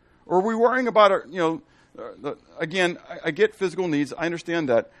 Or are we worrying about our, again, I get physical needs. I understand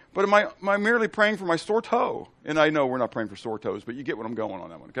that. But am I merely praying for my sore toe? And I know we're not praying for sore toes, but you get what I'm going on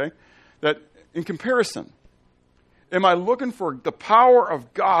that one, okay? That in comparison, am I looking for the power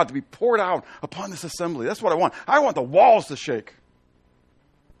of God to be poured out upon this assembly? That's what I want. I want the walls to shake.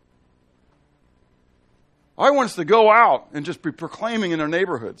 I want us to go out and just be proclaiming in our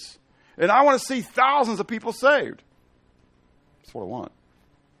neighborhoods. And I want to see thousands of people saved. That's what I want.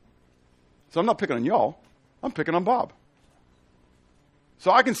 So I'm not picking on y'all. I'm picking on Bob.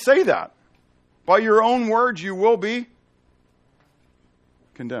 So I can say that. By your own words, you will be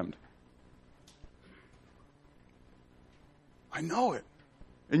condemned. I know it.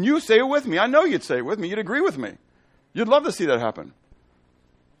 And you say it with me. I know you'd say it with me. You'd agree with me. You'd love to see that happen.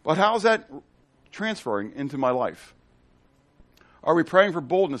 But how's that transferring into my life? Are we praying for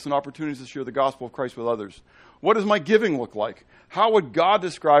boldness and opportunities to share the gospel of Christ with others? What does my giving look like? How would God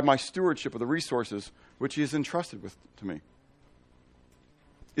describe my stewardship of the resources which he has entrusted to me?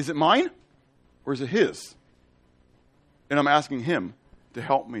 Is it mine or is it his? And I'm asking him to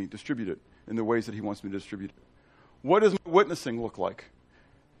help me distribute it in the ways that he wants me to distribute it. What does my witnessing look like?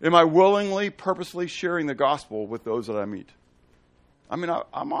 Am I willingly, purposely sharing the gospel with those that I meet? I mean,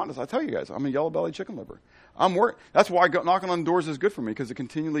 I'm honest. I tell you guys, I'm a yellow-bellied chicken liver. That's why knocking on doors is good for me, because it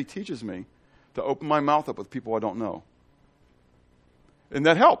continually teaches me to open my mouth up with people I don't know. And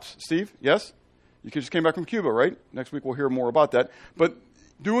that helps. Steve, yes? You just came back from Cuba, right? Next week we'll hear more about that. But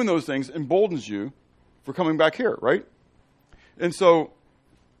doing those things emboldens you for coming back here, right? And so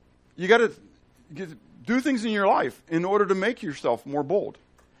you got to do things in your life in order to make yourself more bold.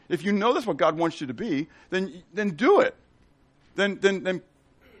 If you know that's what God wants you to be, then do it. Then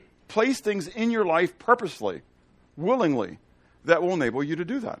place things in your life purposely, willingly, that will enable you to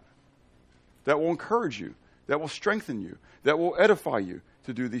do that. That will encourage you. That will strengthen you. That will edify you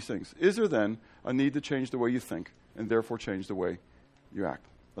to do these things. Is there then a need to change the way you think and therefore change the way you act?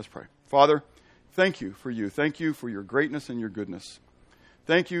 Let's pray. Father, thank you for you. Thank you for your greatness and your goodness.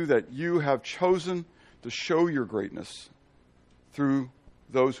 Thank you that you have chosen to show your greatness through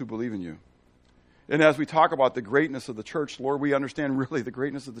those who believe in you. And as we talk about the greatness of the church, Lord, we understand really the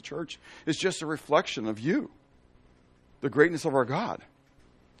greatness of the church is just a reflection of you, the greatness of our God.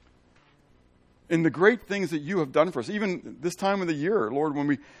 And the great things that you have done for us, even this time of the year, Lord, when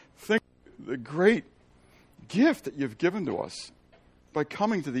we think the great gift that you've given to us by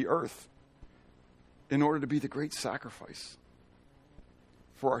coming to the earth in order to be the great sacrifice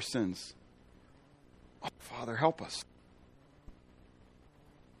for our sins. Oh, Father, help us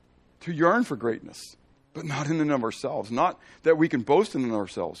to yearn for greatness, but not in and of ourselves. Not that we can boast in and of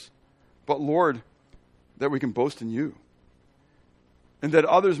ourselves, but, Lord, that we can boast in you. And that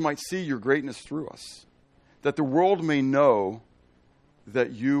others might see your greatness through us. That the world may know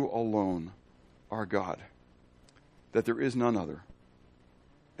that you alone are God. That there is none other.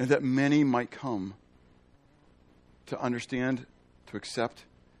 And that many might come to understand, to accept,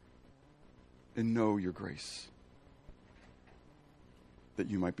 and know your grace. That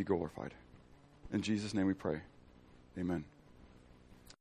you might be glorified. In Jesus' name we pray. Amen.